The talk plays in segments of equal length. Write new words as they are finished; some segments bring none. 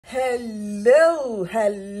Hello,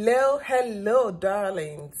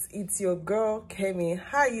 darlings. It's your girl Kemi.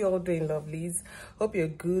 How you all doing, lovelies? Hope you're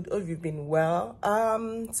good. Hope you've been well.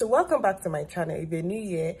 So welcome back to my channel. If you're new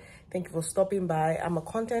here, thank you for stopping by. I'm a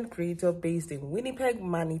content creator based in Winnipeg,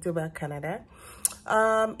 Manitoba, Canada.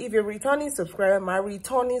 If you're a returning subscriber, my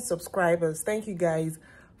returning subscribers, thank you guys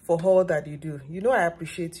for all that you do. You know I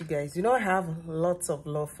appreciate you guys. You know I have lots of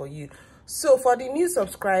love for you. So for the new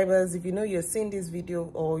subscribers, if you know you're seeing this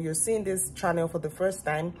video or you're seeing this channel for the first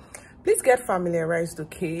time, please get familiarized,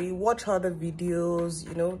 okay? Watch other videos,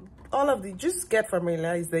 you know, all of the, just get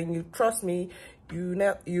familiarized, then you trust me,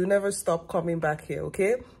 you never stop coming back here,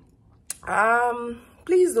 okay?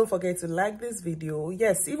 Please don't forget to like this video.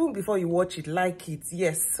 Yes, even before you watch it, like it.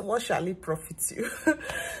 Yes, what shall it profit you?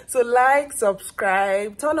 So like,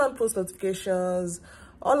 subscribe, turn on post notifications,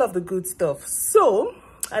 all of the good stuff. So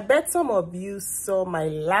I bet some of you saw my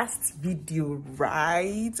last video,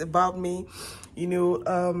 right? About me, you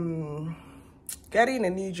know, getting a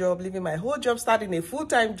new job, leaving my whole job, starting a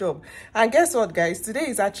full-time job. And guess what, guys? Today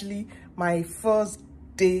is actually my first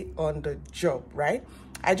day on the job, right?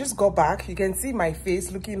 I just got back. You can see my face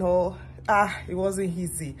looking all, it wasn't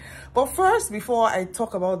easy. But first, before I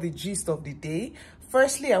talk about the gist of the day,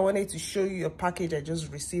 firstly, I wanted to show you a package I just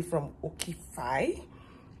received from Okify.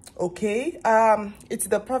 Okay, it's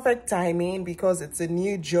the perfect timing because it's a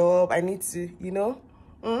new job. I need to, you know,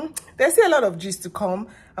 there's still a lot of gist to come.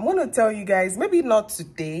 I'm going to tell you guys, maybe not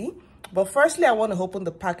today, but firstly, I want to open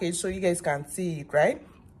the package so you guys can see it, right?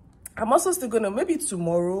 I'm also still going to, maybe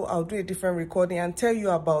tomorrow, I'll do a different recording and tell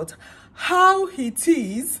you about how it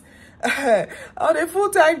is on a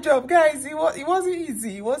full-time job. Guys, it wasn't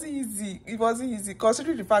easy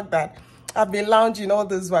considering the fact that I've been lounging all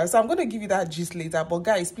this while. So I'm going to give you that gist later. But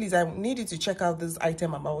guys, please, I need you to check out this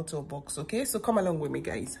item I'm about to unbox, okay? So come along with me,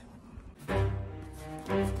 guys.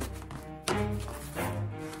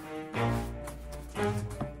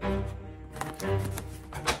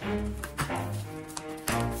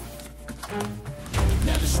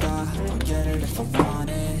 Never stop, I'll get it if I want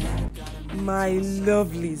it. My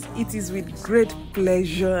lovelies, it is with great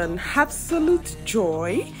pleasure and absolute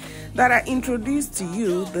joy that I introduce to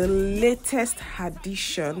you the latest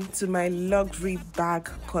addition to my luxury bag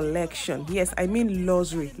collection. Yes, I mean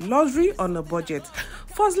luxury on a budget.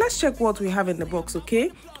 First, let's check what we have in the box, okay?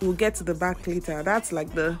 We'll get to the back later. That's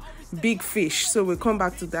like the big fish, so we'll come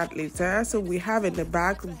back to that later. So we have in the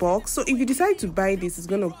back box, so if you decide to buy this, it's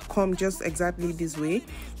going to come just exactly this way.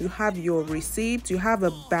 You have your receipt, you have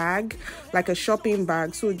a bag, like a shopping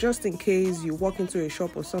bag, so just in case you walk into a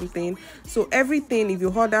shop or something. So everything, if you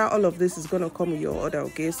order, all of this is going to come with your order,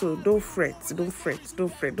 okay? So don't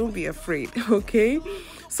be afraid, okay?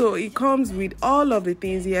 So it comes with all of the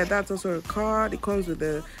things here. That's also a card. It comes with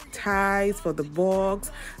the ties for the box,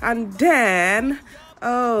 and then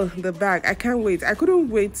oh, the bag. I can't wait. I couldn't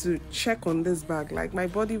wait to check on this bag. Like, my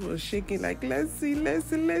body was shaking. Like, let's see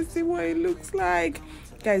what it looks like.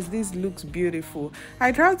 Guys, this looks beautiful. I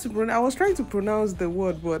was trying to pronounce the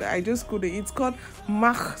word, but I just couldn't. It's called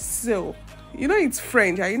Marceau. You know, it's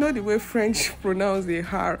French. You know the way French pronounce the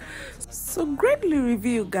R. So greatly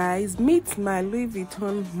review, guys. Meet my Louis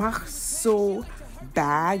Vuitton Marceau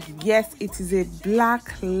bag. Yes, it is a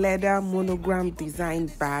black leather monogram design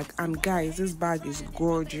bag, and guys, this bag is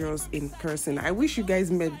gorgeous in person. I wish you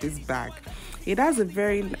guys met this bag. It has a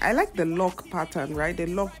I like the lock pattern, right? The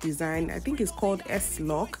lock design, I think it's called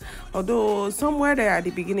S-lock, although somewhere there at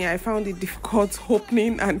the beginning I found it difficult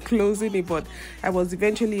opening and closing it, but I was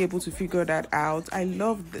eventually able to figure that out. I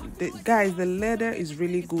love guys, the leather is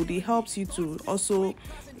really good. It helps you to also,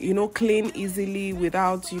 you know, clean easily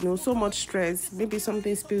without, you know, so much stress. Maybe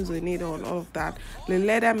something spills in it or all of that. The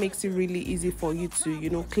leather makes it really easy for you to,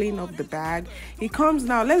 you know, clean up the bag. It comes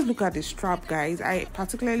now. Let's look at the strap, guys. I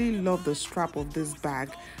particularly love the strap of this bag.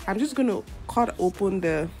 I'm just going to cut open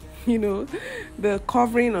the, you know, the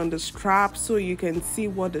covering on the strap so you can see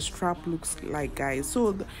what the strap looks like, guys.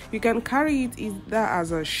 So you can carry it either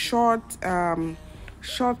as a short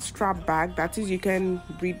strap bag, that is, you can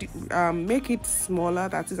make it smaller,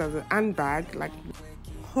 that is, as a handbag, like,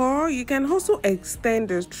 or you can also extend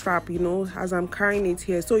the strap, you know, as I'm carrying it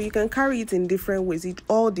here. So you can carry it in different ways. It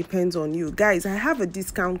all depends on you. Guys, I have a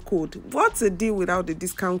discount code. What's the deal without the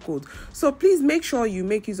discount code? So please make sure you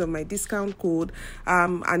make use of my discount code,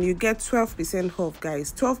 and you get 12% off,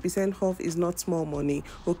 guys. 12% off is not small money,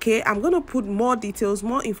 okay? I'm gonna put more details,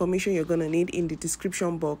 more information you're gonna need in the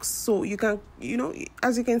description box, so you can, you know,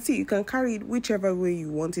 as you can see, you can carry it whichever way you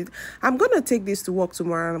want it. I'm gonna take this to work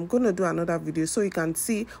tomorrow, and I'm gonna do another video so you can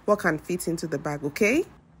see what can fit into the bag, okay?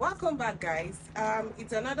 Welcome back, guys.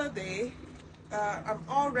 It's another day. I'm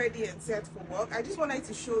all ready and set for work. I just wanted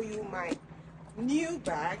to show you my new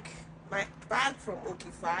bag, my bag from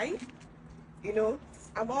Okify. You know,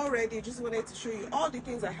 I'm all ready. Just wanted to show you all the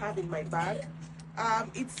things I have in my bag.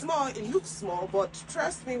 It's small, it looks small, but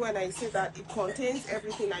trust me when I say that it contains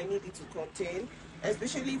everything I need it to contain,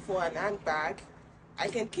 especially for an handbag. I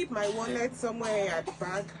can keep my wallet somewhere at the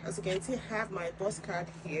back. As you can see, I have my bus card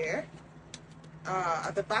here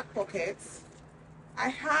at the back pockets. I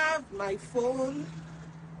have my phone.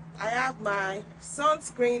 I have my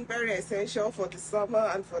sunscreen, very essential for the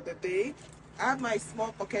summer and for the day. I have my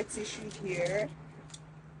small pocket tissue here.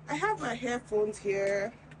 I have my headphones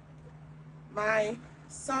here, my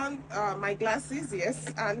my glasses,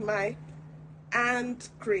 yes, and my hand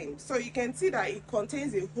cream. So you can see that it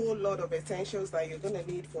contains a whole lot of essentials that you're going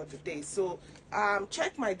to need for the day. So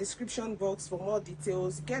check my description box for more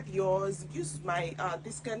details. Get yours. Use my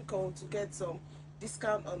discount code to get some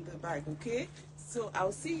discount on the bag. Okay, so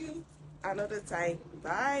I'll see you another time.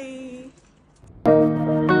 Bye.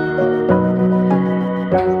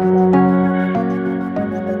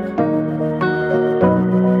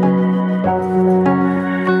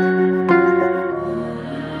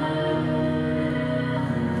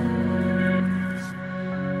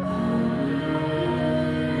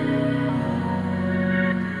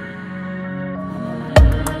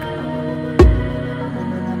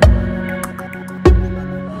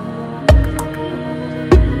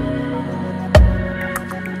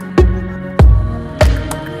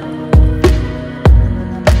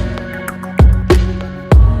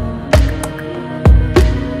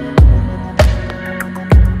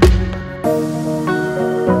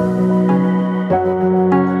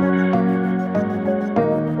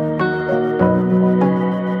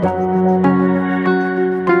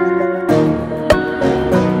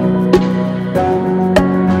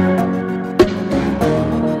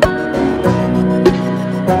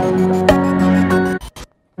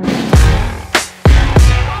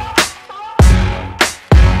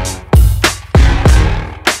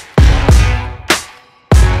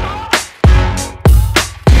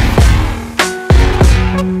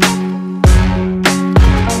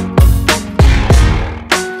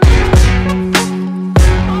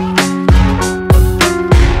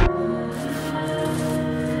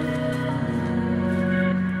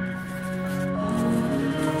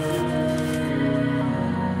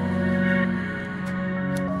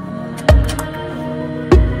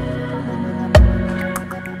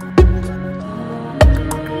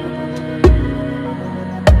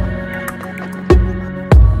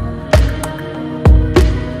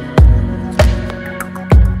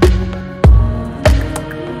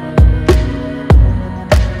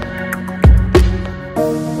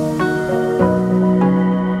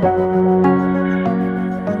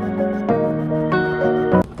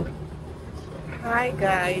 Hi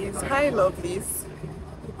guys, hi lovelies.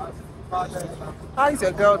 How is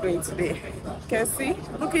your girl doing today? Can see,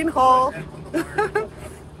 looking all.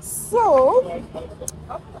 So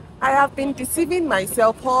I have been deceiving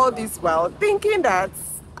myself all this while, thinking that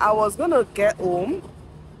I was gonna get home,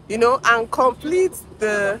 you know, and complete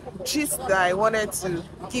the gist that I wanted to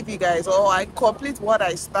give you guys, or I complete what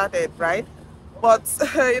I started, right? But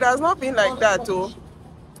it has not been like that though.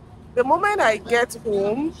 The moment I get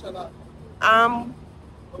home, I'm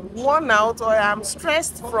worn out, or I'm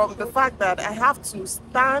stressed from the fact that I have to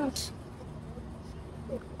stand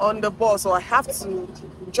on the bus, or I have to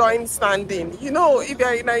join standing. You know, if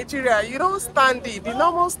you're in Nigeria, you don't stand it. The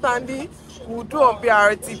normal standing we do on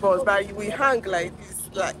BRT bus, that we hang like this.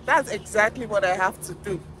 Like, that's exactly what I have to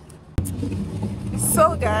do.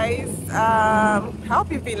 So guys, I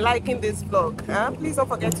hope you've been liking this vlog. Please don't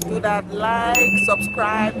forget to do that. Like,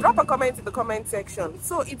 subscribe, drop a comment in the comment section.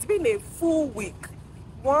 So it's been a full week,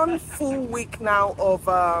 one full week now of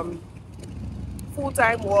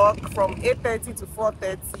full-time work from 8:30 to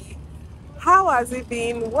 4:30. How has it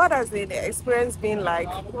been? What has the experience been like?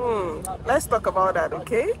 Let's talk about that,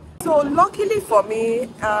 okay? So luckily for me,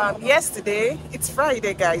 yesterday, it's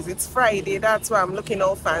Friday guys, it's Friday, that's why I'm looking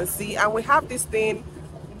all fancy, and we have this thing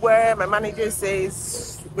where my manager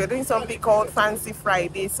says we're doing something called Fancy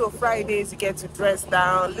Friday. So Fridays you get to dress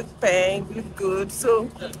down, look pink, look good. So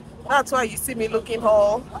that's why you see me looking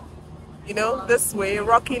all, you know, this way,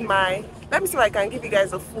 rocking my, let me see if I can give you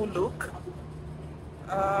guys a full look.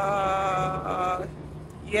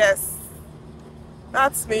 Yes,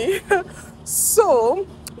 that's me. So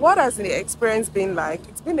what has the experience been like?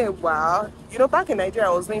 It's been a while. You know, back in Nigeria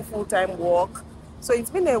I was doing full-time work, so it's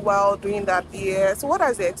been a while doing that here. So what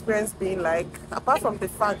has the experience been like, apart from the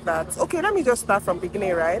fact that, okay, let me just start from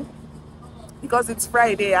beginning, right? Because it's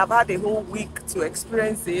Friday, I've had a whole week to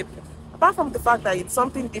experience it. I've apart from the fact that it's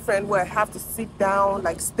something different where I have to sit down,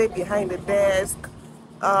 like stay behind the desk,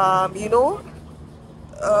 you know,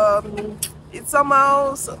 it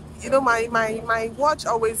somehow, you know, my watch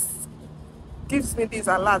always gives me these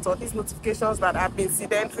alerts or these notifications that I've been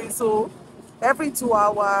sedentary. So every 2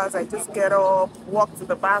 hours I just get up, walk to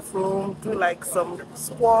the bathroom, do like some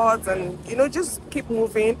squats, and you know, just keep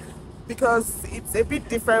moving, because it's a bit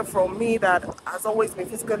different from me that has always been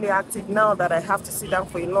physically active now that I have to sit down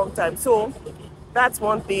for a long time. So that's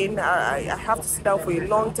one thing. I have to sit down for a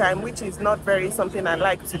long time, which is not very something I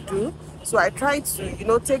like to do. So I try to, you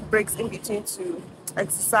know, take breaks in between to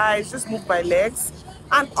exercise, just move my legs.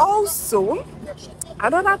 And also,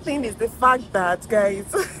 another thing is the fact that, guys,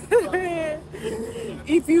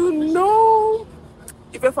 if you know,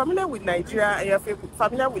 if you're familiar with Nigeria and you're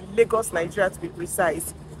familiar with Lagos, Nigeria to be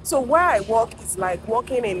precise, so where I work is like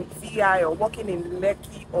working in VI or working in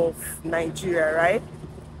Lekki of Nigeria, right?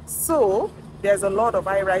 So there's a lot of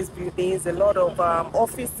high-rise buildings, a lot of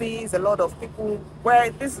offices, a lot of people, where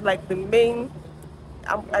this is like the main,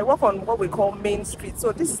 I work on what we call Main Street.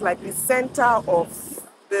 So this is like the center of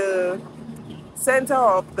the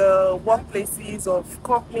workplaces, of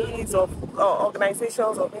companies, of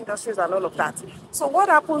organizations, of industries, and all of that. So what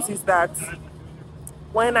happens is that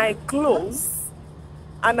when I close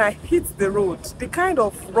and I hit the road, the kind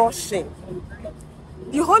of rushing,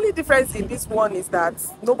 the only difference in this one is that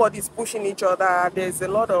nobody's pushing each other. There's a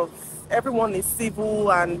lot of, everyone is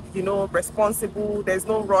civil and, you know, responsible. There's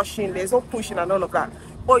no rushing, there's no pushing and all of that.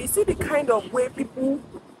 But you see the kind of way people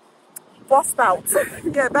bust out.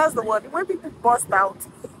 Yeah, that's the word. When people bust out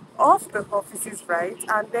of the offices, right?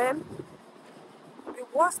 And then the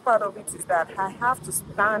worst part of it is that I have to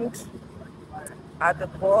stand at the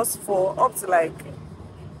bus for up to like,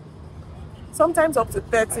 sometimes up to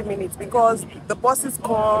 30 minutes, because the buses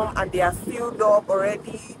come and they are filled up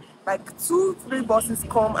already. Like 2-3 buses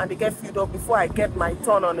come and they get filled up before I get my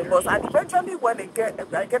turn on the bus. And eventually when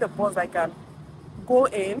I get a bus I can go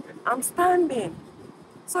in, I'm standing.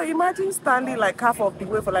 So imagine standing like half of the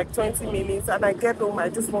way for like 20 minutes, and I get home, I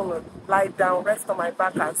just want to lie down, rest on my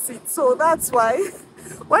back and sit. So that's why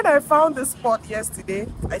when I found the spot yesterday,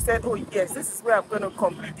 I said, oh yes, this is where I'm going to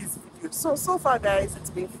complete this video. So far, guys, it's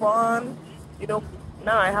been fun. You know,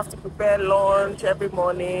 now I have to prepare lunch every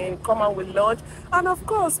morning, come out with lunch. And of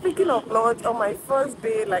course, speaking of lunch, on my first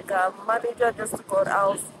day, like our manager just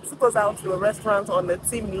took us out to a restaurant on a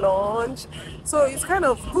team lunch. So it's kind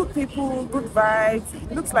of good people, good vibes.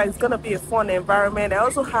 It looks like it's gonna be a fun environment. I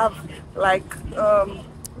also have like,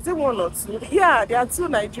 is it one or two? Yeah, there are 2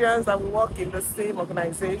 Nigerians that will work in the same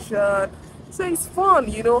organization. So it's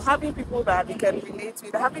fun, you know, having people that we can relate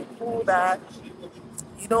with, having people that,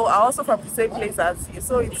 you know, are also from the same place as you.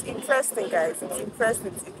 So it's interesting, guys. It's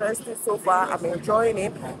interesting so far. I'm enjoying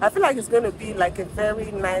it. I feel like it's going to be like a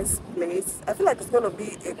very nice place. I feel like it's going to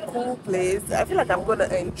be a cool place. I feel like I'm going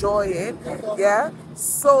to enjoy it. Yeah.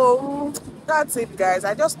 So that's it, guys.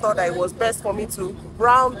 I just thought that it was best for me to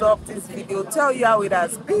round up this video, tell you how it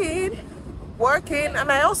has been working.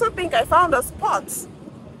 And I also think I found a spot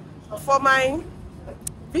for my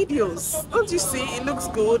videos. Don't you see? It looks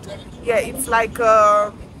good. Yeah, it's like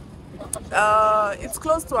it's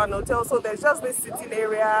close to an hotel, so there's just this sitting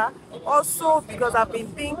area. Also, because I've been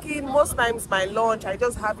thinking, most times my lunch I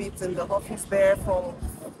just have it in the office there. From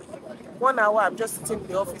 1 hour I'm just sitting in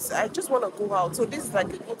the office, I just want to go out. So this is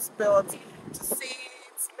like a good spot to sit,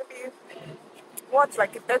 maybe watch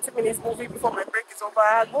like a 30 minutes movie before my break is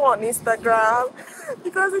over, go on Instagram,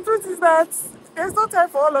 because the truth is that there's no time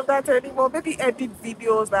for all of that anymore. Maybe edit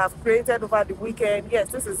videos that I've created over the weekend. Yes,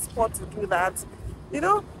 this is a spot to do that. You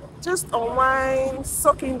know, just unwind,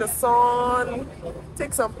 soak in the sun,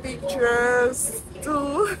 take some pictures,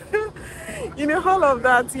 do, you know, all of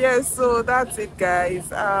that. Yes, so that's it, guys.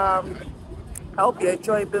 I hope you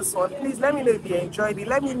enjoyed this one. Please let me know if you enjoyed it.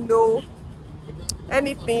 Let me know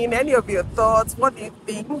anything, any of your thoughts. What do you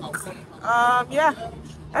think? Yeah,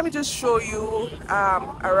 let me just show you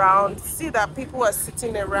around. See that people are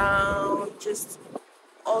sitting around, just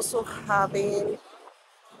also having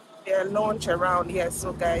their lunch around here.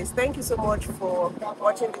 So guys, thank you so much for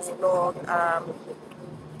watching this vlog.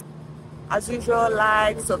 As usual,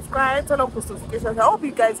 like, subscribe, turn on post notifications. I hope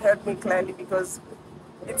you guys heard me clearly, because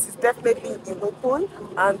it is definitely in open,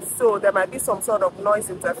 and so there might be some sort of noise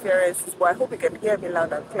interference, but I hope you can hear me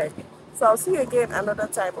loud and clear. So I'll see you again another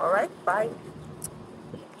time. All right, bye.